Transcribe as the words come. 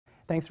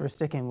Thanks for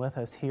sticking with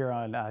us here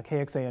on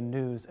KXAN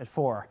News at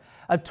 4.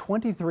 A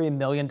 $23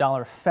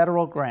 million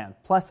federal grant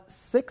plus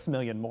 $6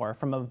 million more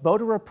from a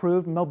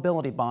voter-approved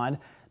mobility bond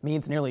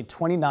means nearly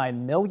 $29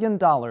 million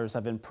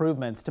of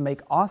improvements to make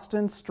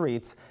Austin's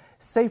streets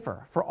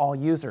safer for all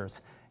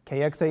users.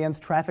 KXAN's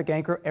traffic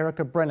anchor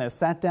Erica Brenna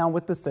sat down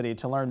with the city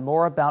to learn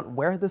more about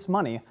where this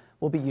money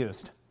will be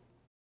used.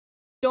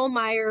 Joel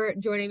Meyer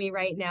joining me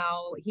right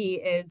now. He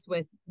is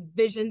with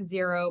Vision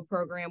Zero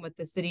program with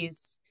the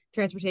city's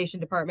transportation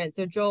department.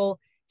 So Joel,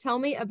 tell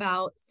me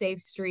about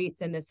Safe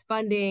Streets and this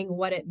funding,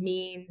 what it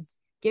means.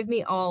 Give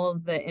me all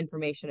of the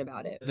information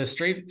about it. The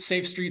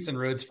Safe Streets and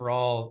Roads for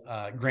All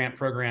grant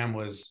program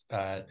was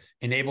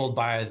enabled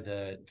by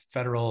the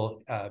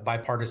federal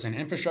bipartisan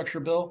infrastructure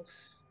bill.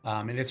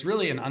 And it's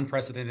really an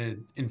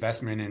unprecedented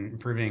investment in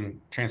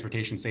improving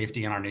transportation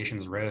safety on our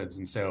nation's roads.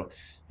 And so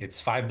it's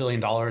 $5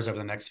 billion over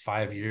the next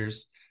 5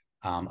 years,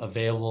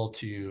 available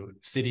to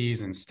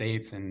cities and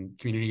states and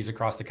communities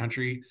across the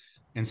country.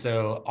 And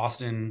so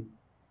Austin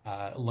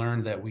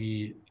learned that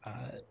we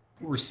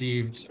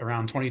received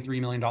around $23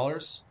 million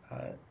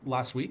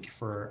last week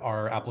for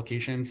our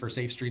application for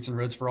Safe Streets and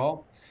Roads for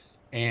All.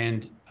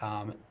 And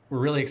we're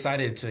really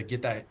excited to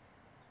get that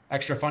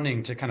extra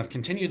funding to kind of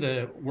continue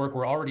the work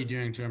we're already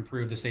doing to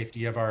improve the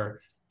safety of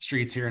our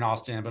streets here in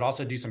Austin, but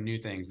also do some new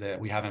things that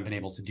we haven't been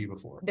able to do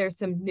before. There's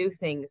some new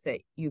things that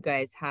you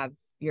guys have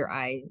your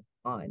eye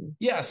on.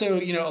 Yeah, so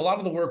a lot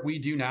of the work we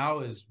do now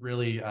is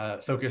really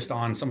focused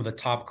on some of the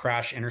top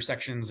crash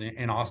intersections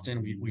in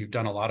Austin. We've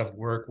done a lot of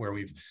work where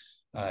we've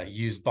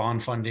used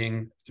bond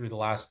funding through the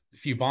last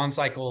few bond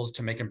cycles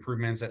to make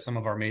improvements at some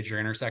of our major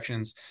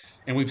intersections.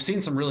 And we've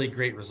seen some really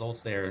great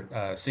results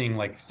there, seeing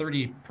like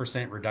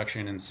 30%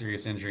 reduction in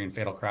serious injury and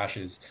fatal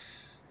crashes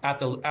at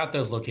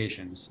those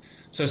locations.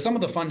 So some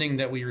of the funding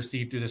that we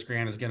receive through this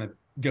grant is going to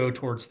go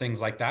towards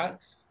things like that,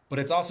 but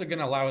it's also going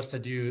to allow us to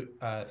do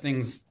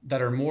things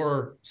that are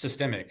more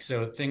systemic.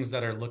 So things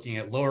that are looking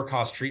at lower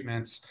cost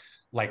treatments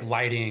like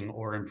lighting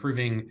or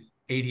improving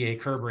ADA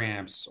curb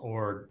ramps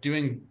or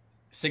doing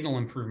signal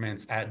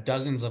improvements at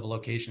dozens of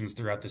locations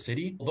throughout the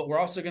city. But we're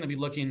also going to be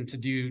looking to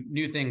do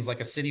new things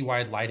like a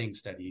citywide lighting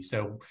study.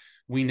 So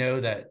we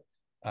know that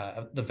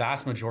the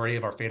vast majority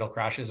of our fatal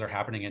crashes are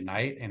happening at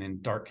night and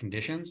in dark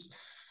conditions.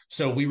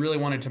 So we really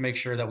wanted to make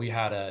sure that we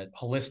had a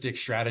holistic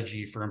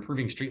strategy for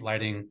improving street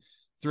lighting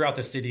throughout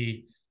the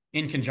city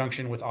in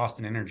conjunction with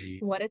Austin Energy.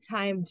 What a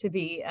time to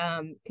be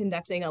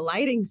conducting a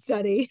lighting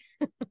study.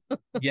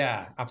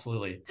 Yeah,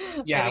 absolutely.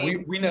 Yeah, I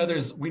mean, we know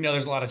there's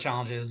a lot of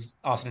challenges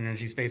Austin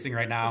Energy is facing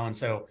right now. And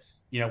so,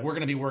 we're going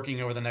to be working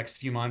over the next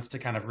few months to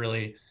kind of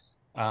really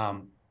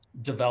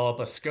develop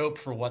a scope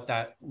for what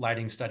that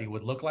lighting study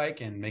would look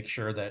like and make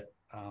sure that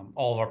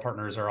all of our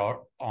partners are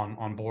all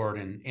on board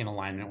and in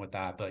alignment with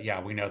that. But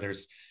yeah, we know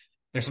there's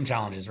some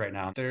challenges right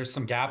now. There's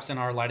some gaps in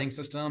our lighting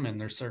system, and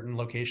there's certain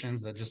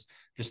locations that just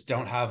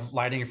don't have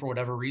lighting for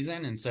whatever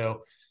reason. And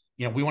so,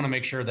 we want to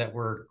make sure that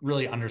we're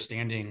really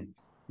understanding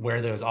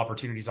where those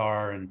opportunities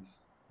are and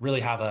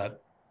really have a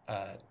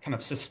kind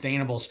of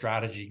sustainable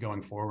strategy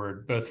going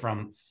forward, both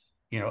from,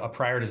 a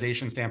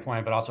prioritization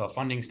standpoint, but also a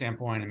funding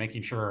standpoint, and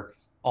making sure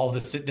all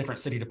of the different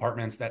city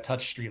departments that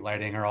touch street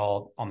lighting are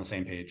all on the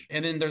same page.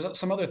 And then there's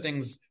some other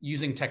things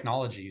using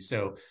technology.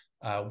 So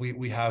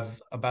we have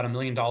about $1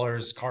 million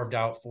carved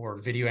out for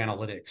video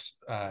analytics,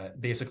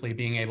 basically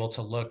being able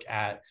to look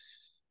at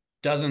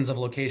dozens of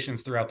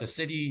locations throughout the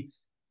city,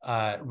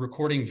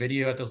 recording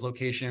video at those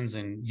locations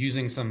and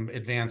using some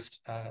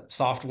advanced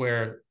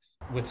software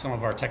with some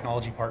of our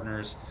technology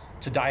partners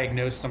to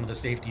diagnose some of the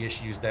safety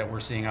issues that we're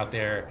seeing out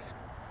there.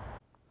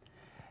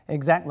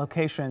 Exact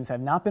locations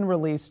have not been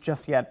released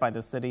just yet by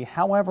the city.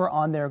 However,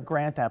 on their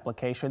grant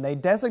application, they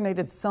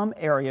designated some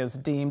areas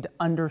deemed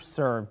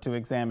underserved to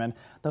examine.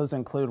 Those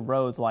include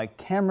roads like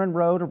Cameron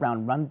Road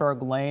around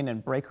Runberg Lane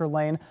and Breaker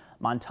Lane,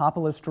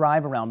 Montopolis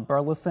Drive around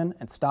Burleson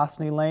and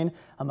Stosny Lane,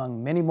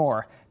 among many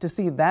more. To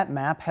see that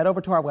map, head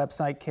over to our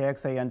website,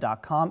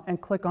 KXAN.com, and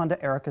click onto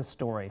Erica's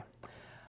story.